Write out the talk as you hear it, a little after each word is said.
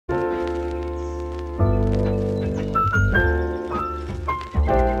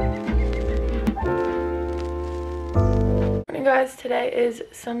guys, today is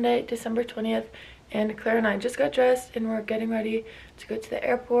Sunday, December 20th, and Claire and I just got dressed and we're getting ready to go to the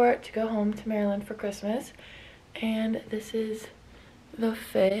airport to go home to Maryland for Christmas. And this is the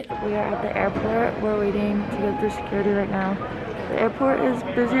fit. We are at the airport. We're waiting to get through security right now. The airport is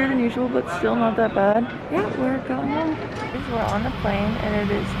busier than usual, but still not that bad. Yeah, we're going home. We're on the plane and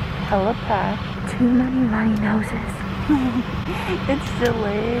it is hella packed. Too many runny noses. It's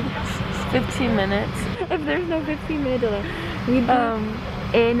delayed. It's 15 minutes. If there's no 15-minute delay. We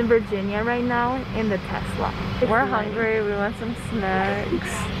in Virginia right now in the Tesla. We're hungry. We want some snacks.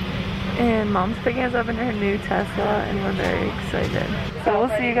 And Mom's picking us up in her new Tesla and we're very excited. So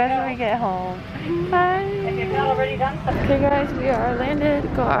we'll see you guys when we get home. Bye. Okay guys, we are landed,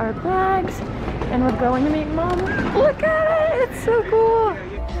 got our bags, and we're going to meet Mom. Look at it! It's so cool.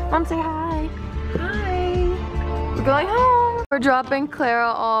 Mom, say hi. Hi. We're going home. We're dropping Clara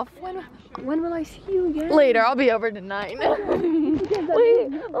off. When will I see you again? Later, I'll be over tonight. Wait,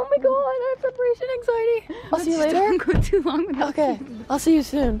 oh my god, I have separation anxiety. I'll see you later. Don't go too long without Okay, I'll see you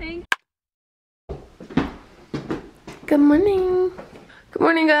soon. Thanks. Good morning. Good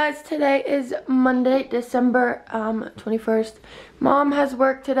morning guys. Today is Monday, December 21st. Mom has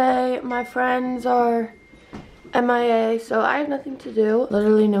work today. My friends are MIA, so I have nothing to do.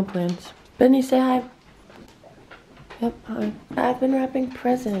 Literally no plans. Benny, say hi. Yep, hi. I've been wrapping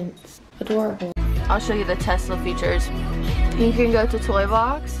presents. Adorable. I'll show you the Tesla features. You can go to Toy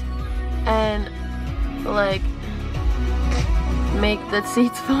Box and like make the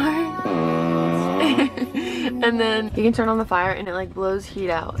seats fire. And then you can turn on the fire and it like blows heat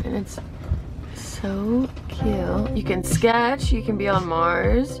out and it's so cute. You can sketch, you can be on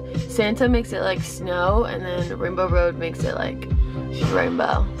Mars. Santa makes it like snow and then Rainbow Road makes it like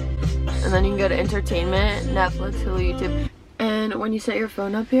rainbow. And then you can go to entertainment, Netflix, Hulu, YouTube. And when you set your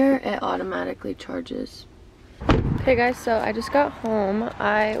phone up here, it automatically charges. Okay guys, so I just got home.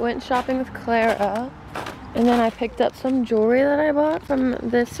 I went shopping with Clara. And then I picked up some jewelry that I bought from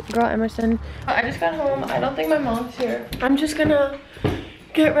this girl, Emerson. I just got home. I don't think my mom's here. I'm just gonna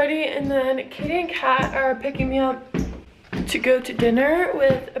get ready and then Katie and Kat are picking me up to go to dinner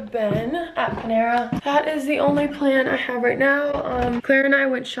with Ben at Panera. That is the only plan I have right now. Claire and I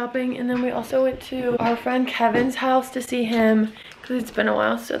went shopping and then we also went to our friend Kevin's house to see him because it's been a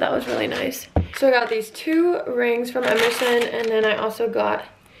while, so that was really nice. So I got these 2 rings from Emerson and then I also got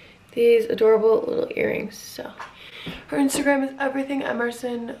these adorable little earrings. So her Instagram is everything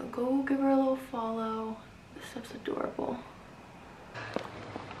Emerson. Go give her a little follow. This stuff's adorable.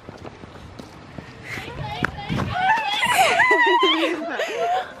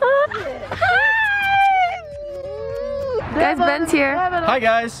 Guys, Ben's here. Hi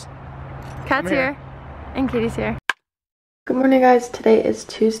guys. Kat's here. And Katie's here. Good morning guys. Today is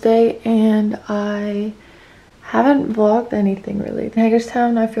Tuesday and I haven't vlogged anything really. In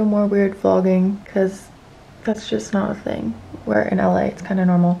Hagerstown I feel more weird vlogging because that's just not a thing. We're in LA, it's kind of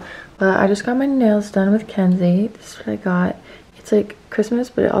normal. But I just got my nails done with Kenzie. This is what I got. It's like Christmas,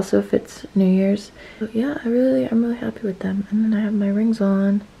 but it also fits New Year's. But yeah, I'm really happy with them. And then I have my rings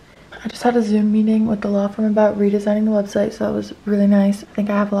on. I just had a Zoom meeting with the law firm about redesigning the website, so that was really nice. I think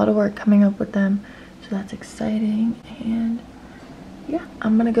I have a lot of work coming up with them, so that's exciting. And yeah,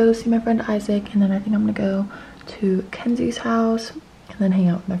 I'm gonna go see my friend Isaac, and then I think I'm gonna go to Kenzie's house and then hang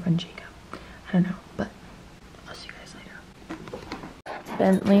out with my friend Jacob. I don't know, but I'll see you guys later.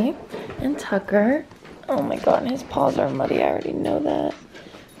 Bentley and Tucker. Oh my god, and his paws are muddy. I already know that.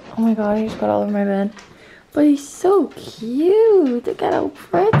 Oh my god, he just got all over my bed. But he's so cute. Look at how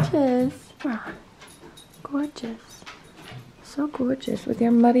precious. Gorgeous. So gorgeous with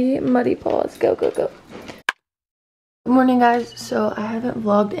your muddy paws. Go, go, go. Good morning guys. So I haven't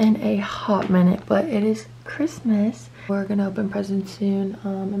vlogged in a hot minute, but it is Christmas. We're gonna open presents soon.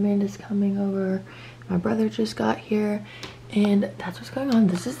 Amanda's coming over. My brother just got here and that's what's going on.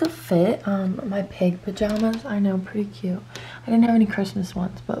 This is the fit. My pig pajamas. I know, pretty cute. I didn't have any Christmas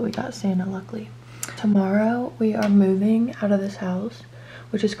ones, but we got Santa luckily. Tomorrow we are moving out of this house,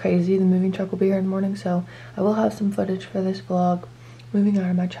 which is crazy. The moving truck will be here in the morning, so I will have some footage for this vlog moving out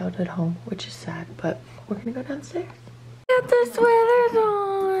of my childhood home, which is sad, but we're gonna go downstairs. Got the sweaters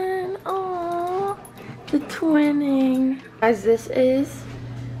on. Oh, the twinning. Guys, this is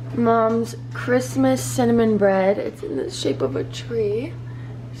Mom's Christmas cinnamon bread. It's in the shape of a tree.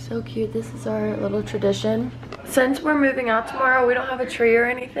 So cute. This is our little tradition. Since we're moving out tomorrow, we don't have a tree or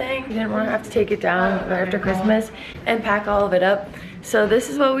anything. We didn't want to have to take it down right after Christmas and pack all of it up. So this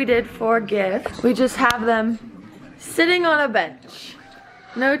is what we did for gifts. We just have them sitting on a bench.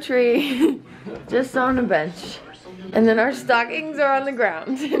 No tree, just on a bench. And then our stockings are on the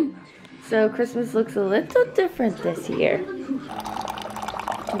ground. So Christmas looks a little different this year.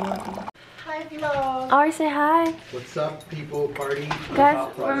 Hi, vlog. Ari, say hi. What's up, people? Party. Guys,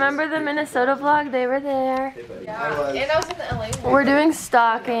 remember the Minnesota vlog? They were there. Yeah, and I was in the LA one. We're doing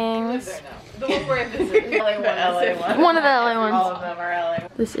stockings. The one where I visited. LA one. One of the LA ones. All of them are LA.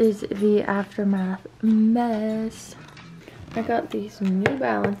 This is the aftermath mess. I got these New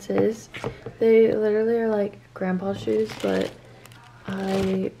Balances. They literally are like grandpa shoes, but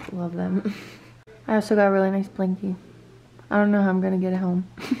I love them. I also got a really nice blankie. I don't know how I'm gonna get it home.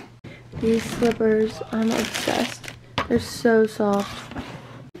 These slippers, I'm obsessed. They're so soft.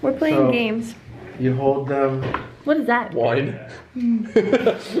 We're playing games. You hold them. What is that? Wine.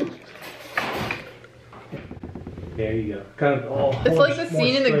 There you go. Kind of. It's like the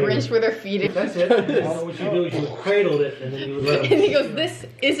scene in The Grinch where they're feeding. That's it. All what you do is you cradled it and then you let And them. he goes, "This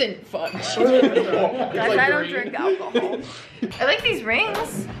isn't fun." Guys, I don't drink alcohol. I like these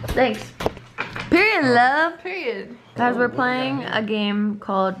rings. Thanks. Period, love. Period. Guys, we're playing a game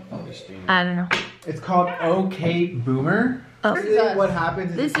called, I don't know. It's called OK Boomer. Oh. Basically, what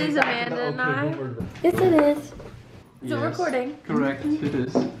happens This is Amanda and I. Yes, it is. It's a recording. Correct, it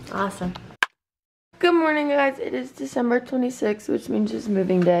is. Awesome. Good morning, guys. It is December 26th, which means it's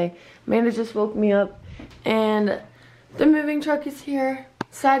moving day. Amanda just woke me up, and the moving truck is here.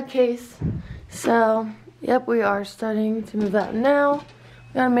 Sad case. So, yep, we are starting to move out now.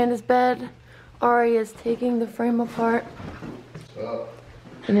 We got Amanda's bed. Ari is taking the frame apart.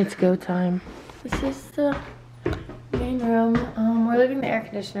 And it's go time. This is the main room. We're leaving the air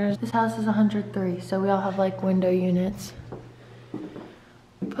conditioners. This house is 103, so we all have like window units.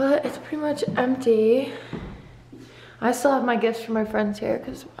 But it's pretty much empty. I still have my gifts for my friends here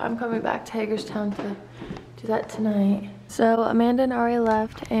because I'm coming back to Hagerstown to do that tonight. So Amanda and Ari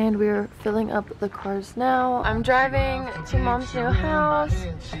left and we're filling up the cars now. I'm driving to Mom's new house.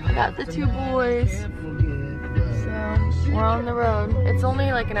 I got the two boys. So we're on the road. It's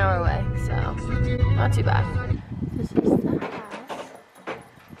only like an hour away, so not too bad. This is the house.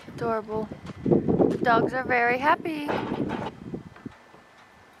 It's adorable. The dogs are very happy.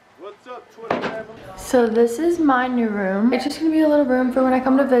 What's up, Twitter family? So this is my new room. It's just gonna be a little room for when I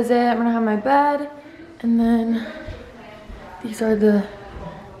come to visit. I'm gonna have my bed, and then these are the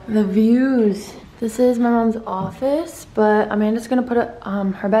views. This is my mom's office, but Amanda's gonna put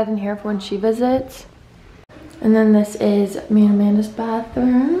her bed in here for when she visits. And then this is me and Amanda's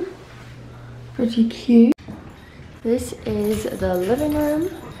bathroom. Pretty cute. This is the living room.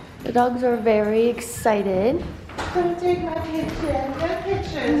 The dogs are very excited. No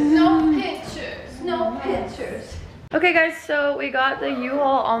pictures. No pictures. Okay guys, so we got the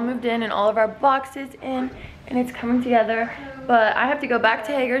U-Haul all moved in and all of our boxes in, and it's coming together. But I have to go back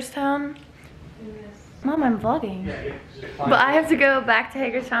to Hagerstown. Mom, I'm vlogging. But I have to go back to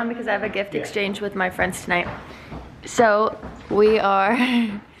Hagerstown because I have a gift exchange with my friends tonight. So we are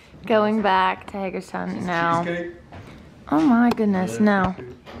going back to Hagerstown now. Oh my goodness, no.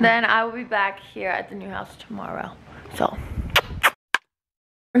 Then I will be back here at the new house tomorrow. So.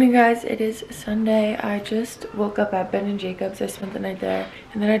 Morning guys, it is Sunday. I just woke up at Ben and Jacobs. I spent the night there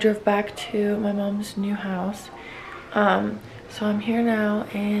and then I drove back to my mom's new house. So I'm here now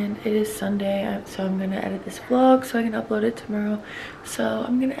and it is Sunday, so I'm gonna edit this vlog so I can upload it tomorrow. So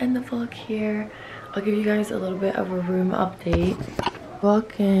I'm gonna end the vlog here. I'll give you guys a little bit of a room update.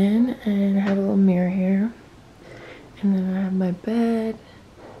 Walk in and I have a little mirror here, and then I have my bed,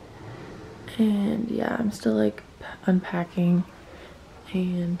 and yeah, I'm still like unpacking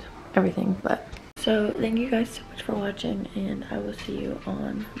and everything. But so thank you guys so much for watching, and I will see you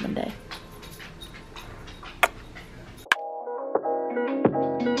on Monday.